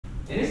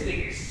And this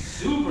thing is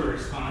super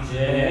responsive.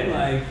 Yeah,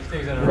 man. like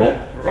things that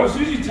are bro, as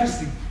soon as you touch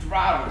the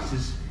throttle, it's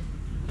just,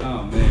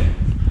 oh man.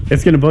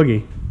 It's gonna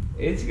boogie.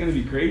 It's gonna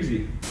be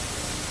crazy.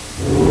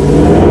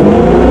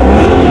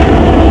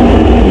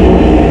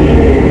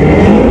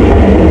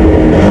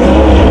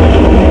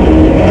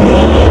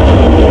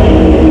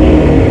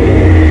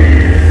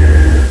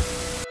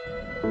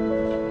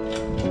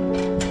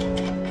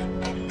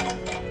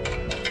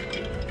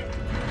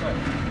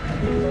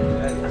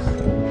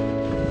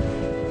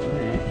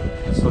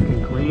 It's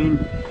looking clean.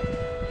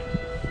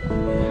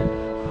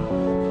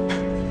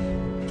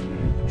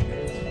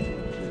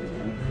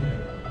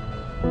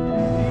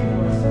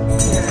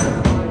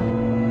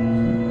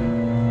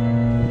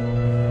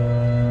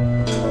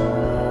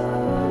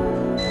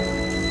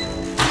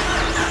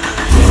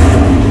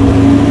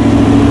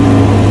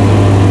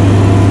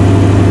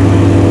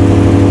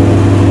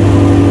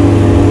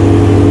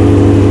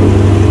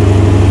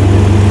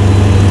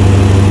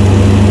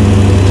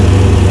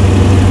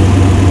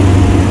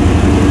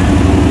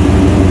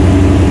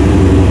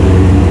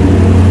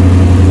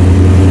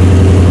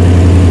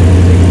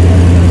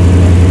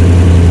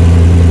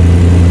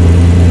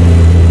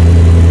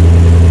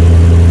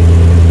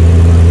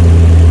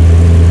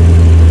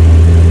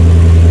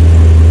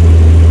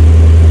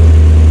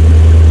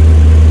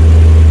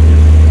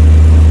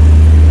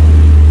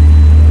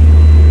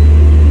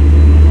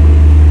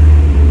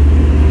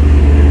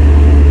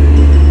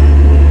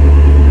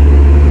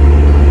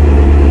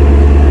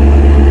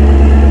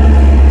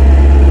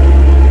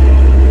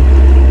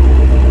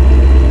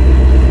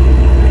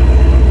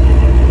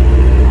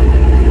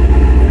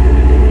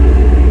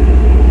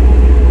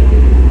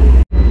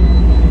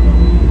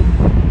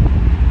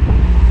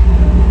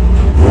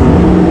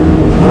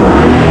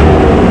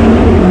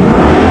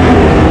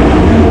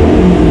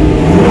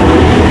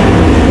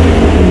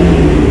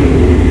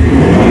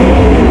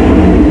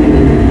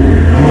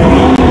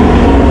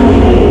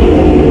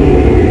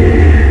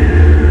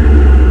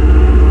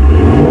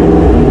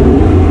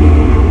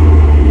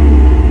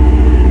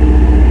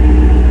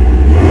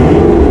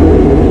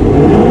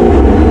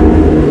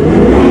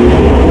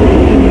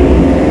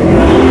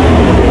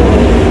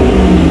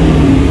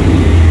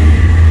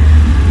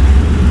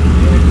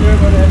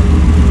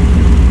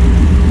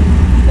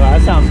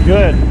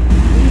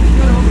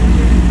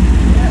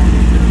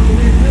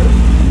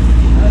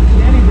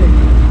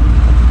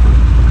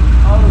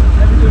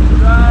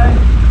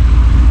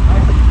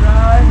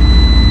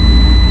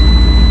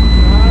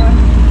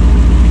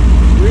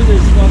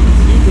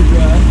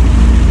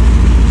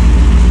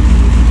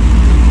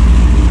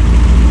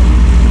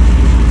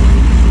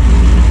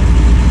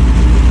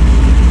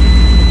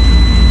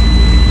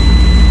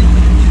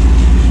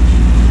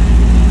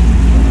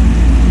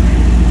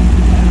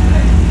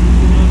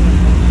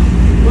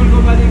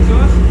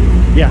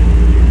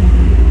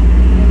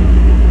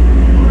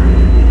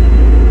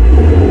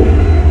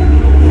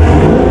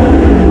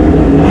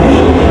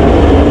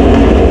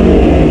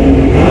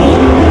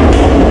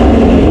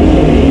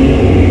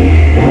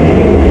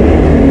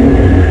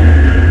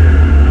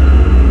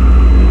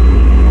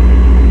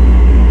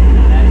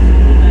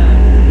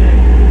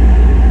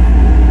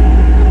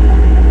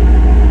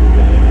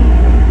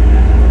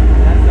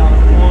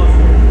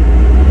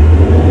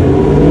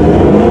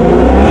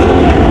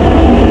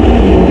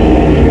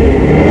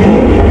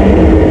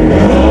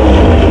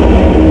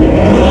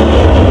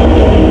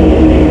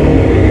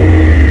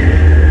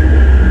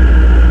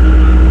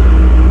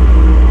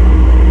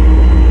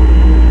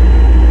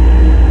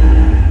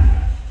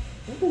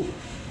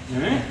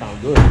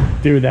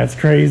 Dude, that's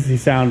crazy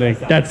sounding.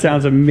 That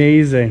sounds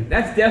amazing.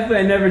 That's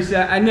definitely,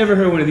 I never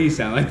heard one of these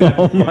sound like that.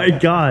 Oh my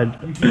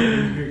god.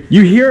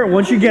 You hear it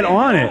once you get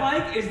on it. What I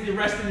like is the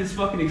rest of this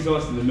fucking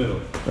exhaust in the middle.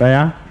 Oh,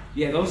 yeah?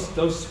 Yeah,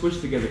 those squish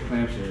together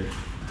clamps are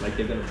like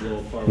they're gonna blow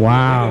apart.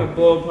 Wow. They're gonna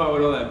blow apart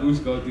with all that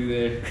boost going through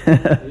there.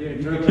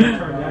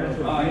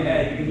 Oh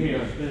yeah, you can hear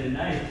it. It's really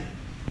nice.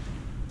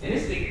 And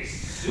this thing is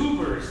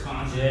super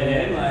responsive.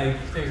 Yeah, man. like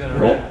things that are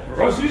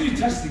Bro, as soon as you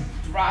touch the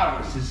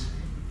throttle, it's just,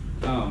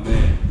 oh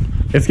man.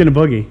 It's gonna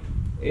boogie.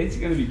 It's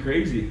gonna be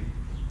crazy.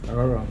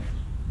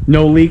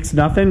 No leaks,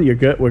 nothing? You're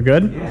good? We're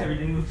good? Yeah,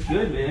 everything looks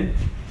good, man.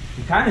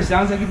 It kind of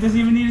sounds like it doesn't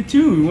even need a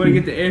tune. We want to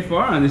get the air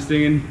far on this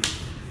thing and...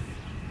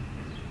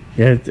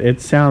 Yeah, it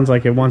sounds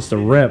like it wants to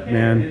rip,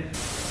 man.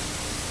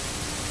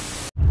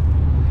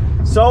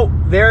 So,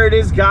 there it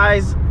is,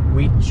 guys.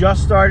 We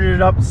just started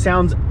it up.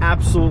 Sounds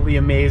absolutely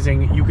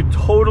amazing. You could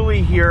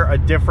totally hear a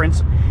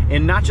difference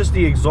in not just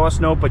the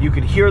exhaust note, but you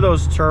could hear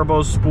those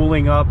turbos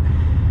spooling up.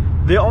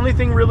 The only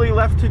thing really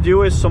left to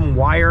do is some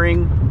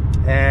wiring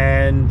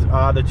and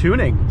the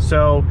tuning.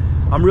 So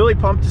I'm really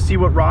pumped to see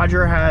what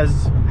Roger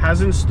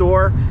has in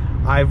store.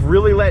 I've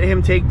really let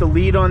him take the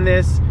lead on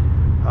this.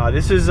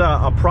 This is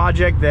a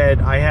project that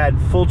I had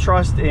full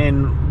trust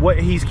in what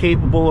he's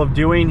capable of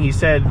doing. He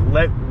said,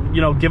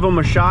 give him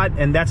a shot,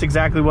 and that's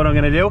exactly what I'm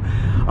gonna do.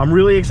 I'm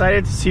really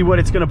excited to see what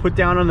it's gonna put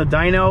down on the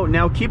dyno.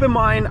 Now, keep in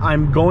mind,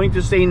 I'm going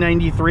to stay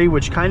 93,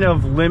 which kind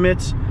of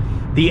limits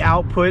the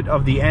output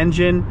of the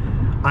engine.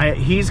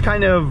 He's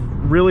kind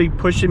of really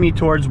pushing me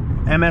towards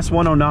MS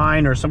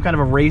 109 or some kind of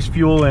a race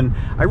fuel, and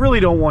I really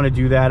don't want to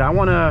do that. I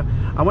want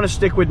to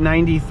stick with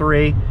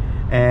 93,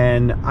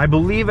 and I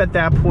believe at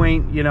that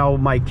point, you know,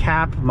 my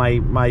cap,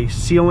 my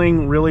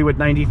ceiling really with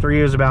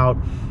 93 is about,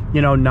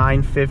 you know,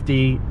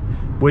 950,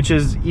 which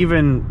is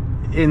even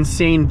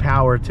insane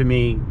power to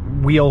me,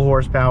 wheel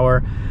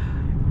horsepower.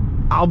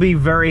 I'll be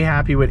very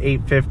happy with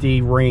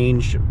 850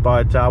 range,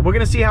 but we're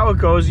gonna see how it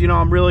goes. You know,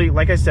 I'm really,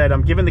 like I said,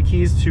 I'm giving the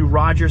keys to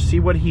Roger, see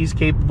what he's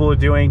capable of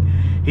doing.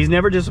 He's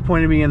never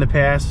disappointed me in the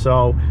past,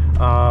 so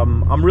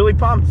I'm really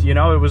pumped. You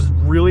know, it was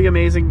really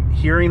amazing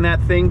hearing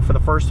that thing for the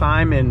first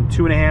time in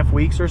 2.5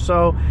 weeks or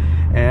so,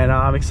 and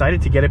I'm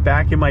excited to get it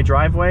back in my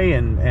driveway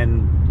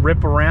and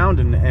rip around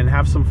and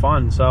have some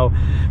fun. So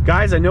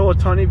guys, I know a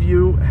ton of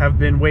you have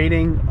been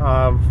waiting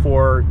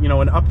for, you know,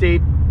 an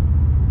update,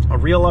 a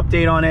real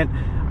update on it.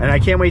 And I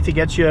can't wait to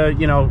get you,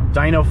 you know,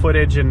 dyno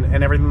footage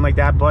and everything like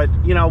that. But,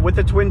 you know, with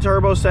the twin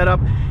turbo setup,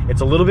 it's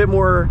a little bit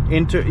more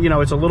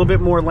it's a little bit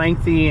more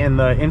lengthy in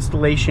the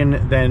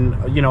installation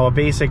than, you know,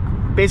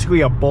 basically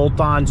a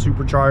bolt-on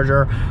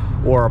supercharger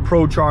or a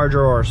pro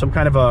charger or some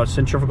kind of a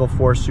centrifugal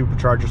force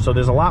supercharger. So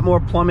there's a lot more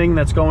plumbing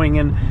that's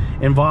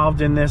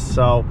involved in this.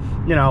 So,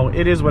 you know,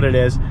 it is what it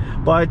is.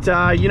 But,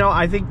 you know,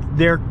 I think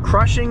they're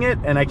crushing it,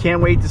 and I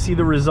can't wait to see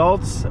the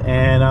results.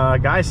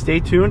 And guys, stay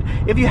tuned.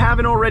 If you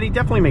haven't already,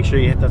 definitely make sure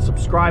you hit that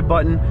subscribe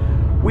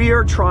button. We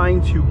are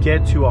trying to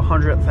get to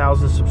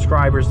 100,000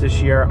 subscribers this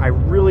year. I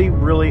really,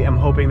 really am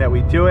hoping that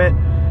we do it.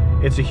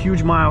 It's a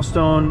huge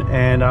milestone.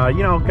 And,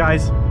 you know,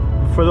 guys,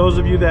 for those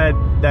of you that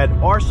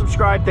are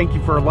subscribed, thank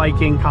you for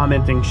liking,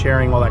 commenting,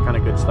 sharing, all that kind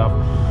of good stuff.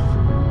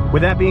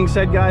 With that being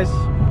said, guys,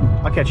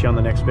 I'll catch you on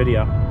the next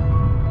video.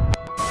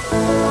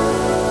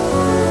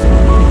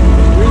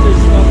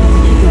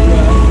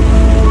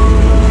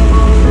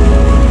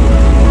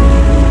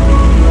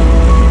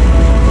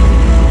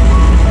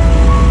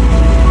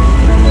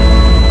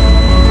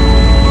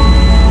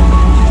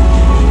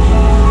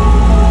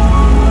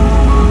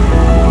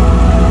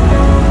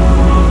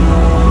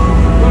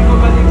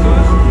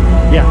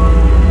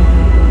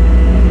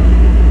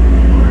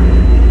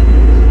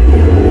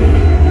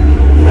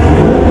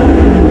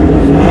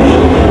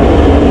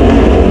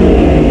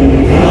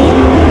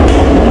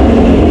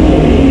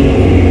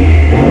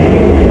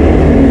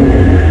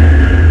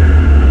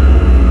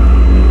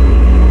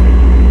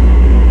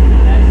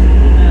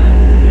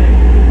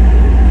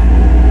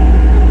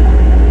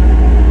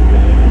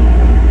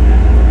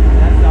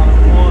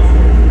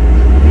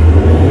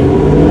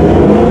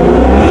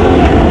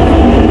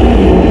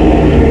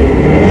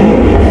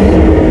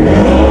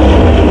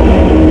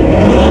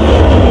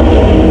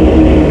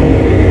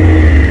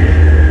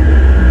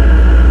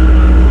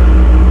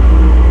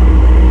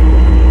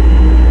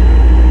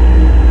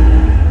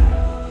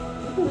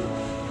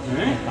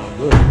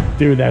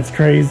 Dude, that's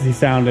crazy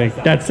sounding.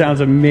 That sounds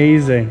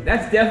amazing.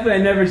 That's definitely,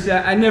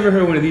 I never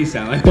heard one of these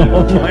sound like that.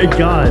 Oh my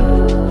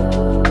God.